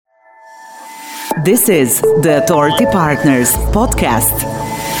This is the Authority Partners podcast.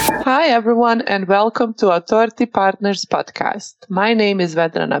 Hi everyone and welcome to Authority Partners podcast. My name is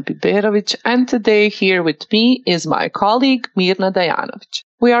Vedrana Biberovic and today here with me is my colleague Mirna Dajanovic.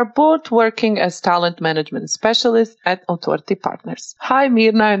 We are both working as talent management specialists at Authority Partners. Hi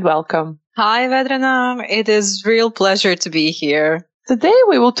Mirna and welcome. Hi Vedrana, it is real pleasure to be here. Today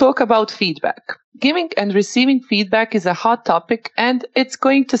we will talk about feedback. Giving and receiving feedback is a hot topic and it's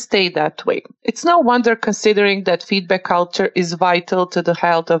going to stay that way. It's no wonder considering that feedback culture is vital to the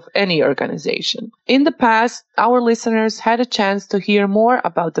health of any organization. In the past, our listeners had a chance to hear more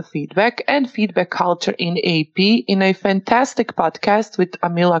about the feedback and feedback culture in AP in a fantastic podcast with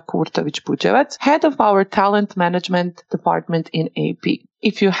Amila Kurtovic-Pujevac, head of our talent management department in AP.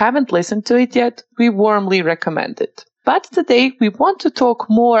 If you haven't listened to it yet, we warmly recommend it. But today we want to talk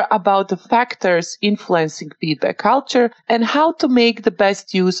more about the factors influencing feedback culture and how to make the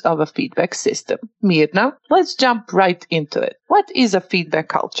best use of a feedback system. Mirna, let's jump right into it. What is a feedback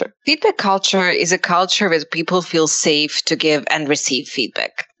culture? Feedback culture is a culture where people feel safe to give and receive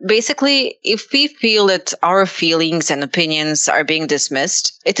feedback. Basically, if we feel that our feelings and opinions are being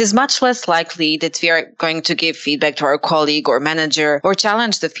dismissed, it is much less likely that we are going to give feedback to our colleague or manager or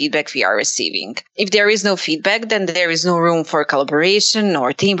challenge the feedback we are receiving. If there is no feedback, then there is no room for collaboration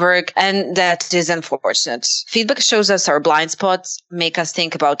or teamwork, and that is unfortunate. Feedback shows us our blind spots, make us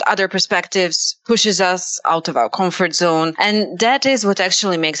think about other perspectives, pushes us out of our comfort zone, and that is what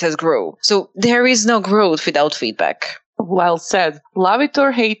actually makes us grow. So there is no growth without feedback. Well said. Love it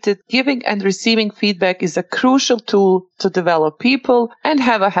or hate it, giving and receiving feedback is a crucial tool to develop people and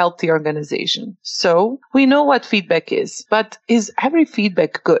have a healthy organization. So, we know what feedback is, but is every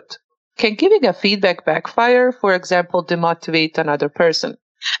feedback good? Can giving a feedback backfire, for example, demotivate another person?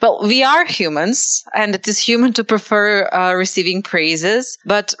 Well, we are humans, and it is human to prefer receiving praises,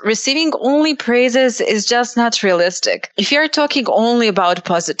 but receiving only praises is just not realistic. If you are talking only about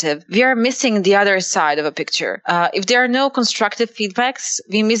positive, we are missing the other side of a picture. If there are no constructive feedbacks,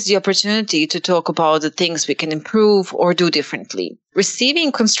 we miss the opportunity to talk about the things we can improve or do differently.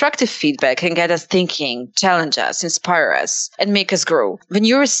 Receiving constructive feedback can get us thinking, challenge us, inspire us, and make us grow. When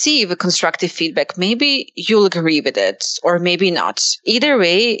you receive a constructive feedback, maybe you'll agree with it, or maybe not. Either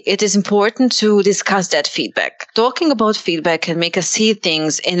way, it is important to discuss that feedback. Talking about feedback can make us see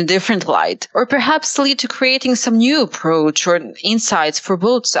things in a different light, or perhaps lead to creating some new approach or insights for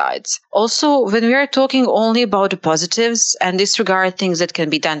both sides. Also, when we are talking only about the positives and disregard things that can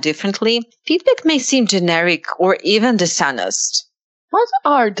be done differently, feedback may seem generic or even dishonest. What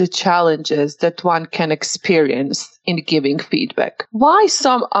are the challenges that one can experience in giving feedback? Why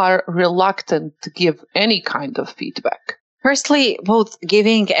some are reluctant to give any kind of feedback? Firstly, both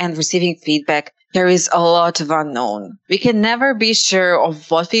giving and receiving feedback, there is a lot of unknown. We can never be sure of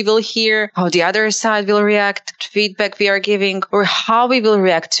what we will hear, how the other side will react to feedback we are giving, or how we will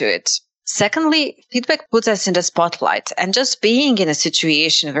react to it. Secondly, feedback puts us in the spotlight, and just being in a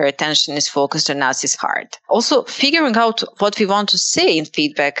situation where attention is focused on us is hard. Also, figuring out what we want to say in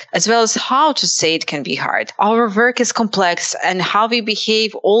feedback, as well as how to say it, can be hard. Our work is complex, and how we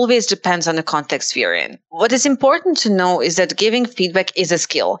behave always depends on the context we're in. What is important to know is that giving feedback is a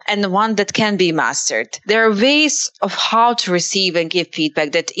skill, and one that can be mastered. There are ways of how to receive and give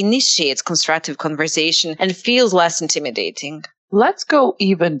feedback that initiates constructive conversation and feels less intimidating. Let's go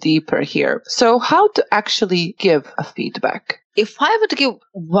even deeper here. So how to actually give a feedback? If I would give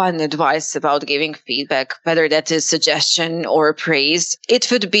one advice about giving feedback, whether that is suggestion or praise,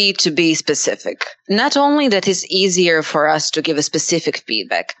 it would be to be specific. Not only that is easier for us to give a specific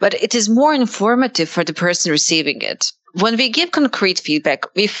feedback, but it is more informative for the person receiving it. When we give concrete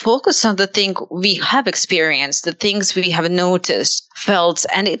feedback, we focus on the thing we have experienced, the things we have noticed, felt,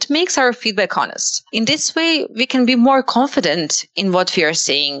 and it makes our feedback honest. In this way, we can be more confident in what we are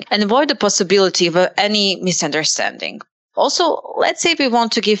saying and avoid the possibility of any misunderstanding. Also, let's say we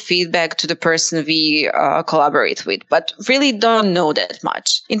want to give feedback to the person we collaborate with, but really don't know that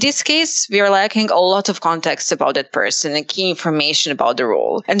much. In this case, we are lacking a lot of context about that person and key information about the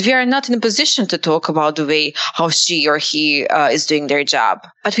role. And we are not in a position to talk about the way how she or he is doing their job.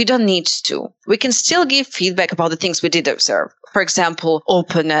 But we don't need to. We can still give feedback about the things we did observe. For example,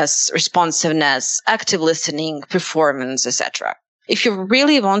 openness, responsiveness, active listening, performance, etc. If you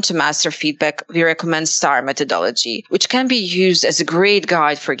really want to master feedback, we recommend STAR methodology, which can be used as a great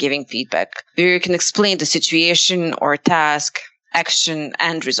guide for giving feedback, where you can explain the situation or task, action,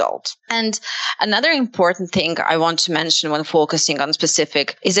 and result. And another important thing I want to mention when focusing on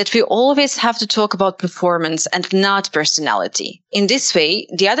specific is that we always have to talk about performance and not personality. In this way,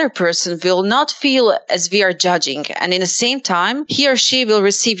 the other person will not feel as we are judging, and in the same time, he or she will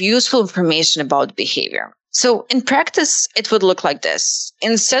receive useful information about behavior. So in practice, it would look like this.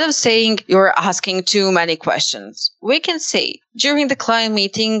 Instead of saying you're asking too many questions, we can say, during the client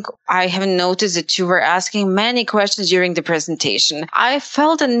meeting, I have noticed that you were asking many questions during the presentation. I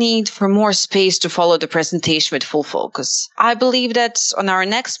felt a need for more space to follow the presentation with full focus. I believe that on our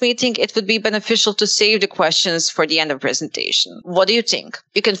next meeting, it would be beneficial to save the questions for the end of presentation. What do you think?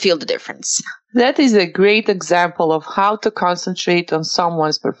 You can feel the difference. That is a great example of how to concentrate on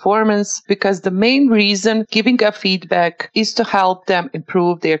someone's performance, because the main reason giving a feedback is to help them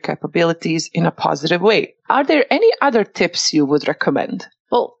improve their capabilities in a positive way. Are there any other tips you would recommend?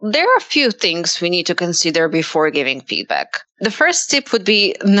 Well, there are a few things we need to consider before giving feedback. The first tip would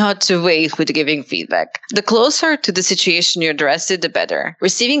be not to wait with giving feedback. The closer to the situation you address it, the better.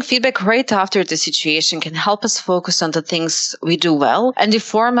 Receiving feedback right after the situation can help us focus on the things we do well and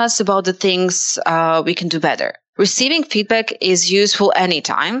inform us about the things we can do better. Receiving feedback is useful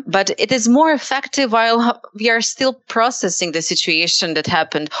anytime, but it is more effective while we are still processing the situation that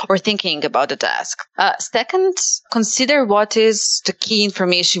happened or thinking about the task. Second, consider what is the key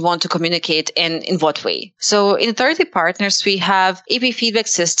information you want to communicate and in what way. So in 30 Partners, we have AP feedback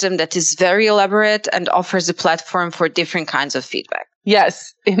system that is very elaborate and offers a platform for different kinds of feedback.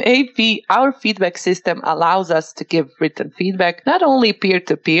 Yes, in AP, our feedback system allows us to give written feedback, not only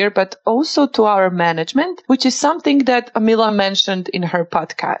peer-to-peer, but also to our management, which is something that Amila mentioned in her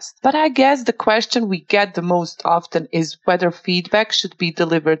podcast. But I guess the question we get the most often is whether feedback should be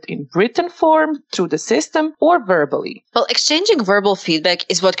delivered in written form through the system or verbally. Well, exchanging verbal feedback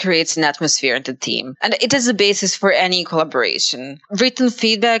is what creates an atmosphere in the team, and it is the basis for any collaboration. Written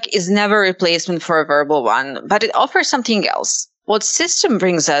feedback is never a replacement for a verbal one, but it offers something else. What system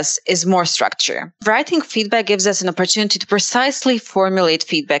brings us is more structure. Writing feedback gives us an opportunity to precisely formulate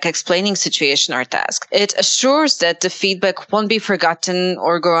feedback explaining situation or task. It assures that the feedback won't be forgotten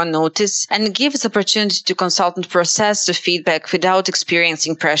or go unnoticed and gives opportunity to consultant process the feedback without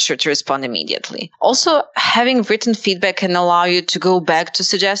experiencing pressure to respond immediately. Also, having written feedback can allow you to go back to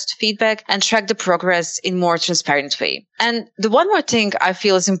suggest feedback and track the progress in more transparent way. And the one more thing I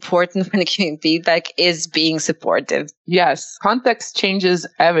feel is important when giving feedback is being supportive. Yes, context changes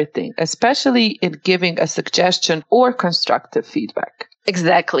everything, especially in giving a suggestion or constructive feedback.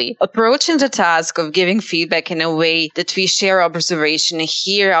 Exactly. Approaching the task of giving feedback in a way that we share observation,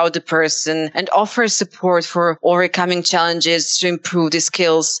 hear out the person, and offer support for overcoming challenges to improve the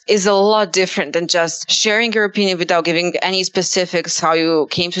skills is a lot different than just sharing your opinion without giving any specifics how you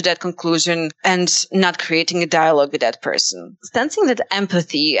came to that conclusion and not creating a dialogue with that person. Sensing that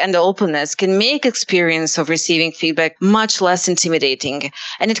empathy and openness can make experience of receiving feedback much less intimidating,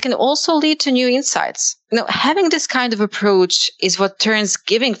 and it can also lead to new insights. Having this kind of approach is what turns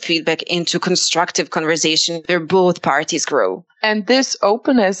giving feedback into constructive conversation where both parties grow. And this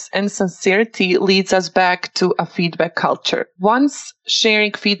openness and sincerity leads us back to a feedback culture. Once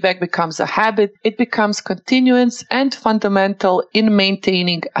sharing feedback becomes a habit, it becomes continuous and fundamental in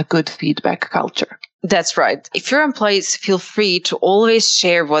maintaining a good feedback culture. That's right. If your employees feel free to always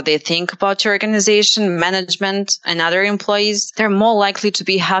share what they think about your organization, management, and other employees, they're more likely to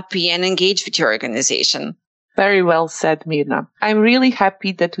be happy and engaged with your organization. Very well said, Mirna. I'm really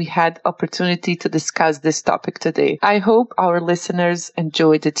happy that we had opportunity to discuss this topic today. I hope our listeners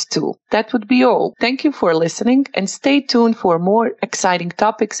enjoyed it too. That would be all. Thank you for listening and stay tuned for more exciting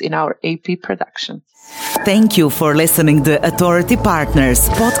topics in our AP production. Thank you for listening to Authority Partners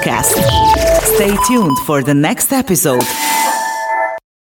podcast. Stay tuned for the next episode.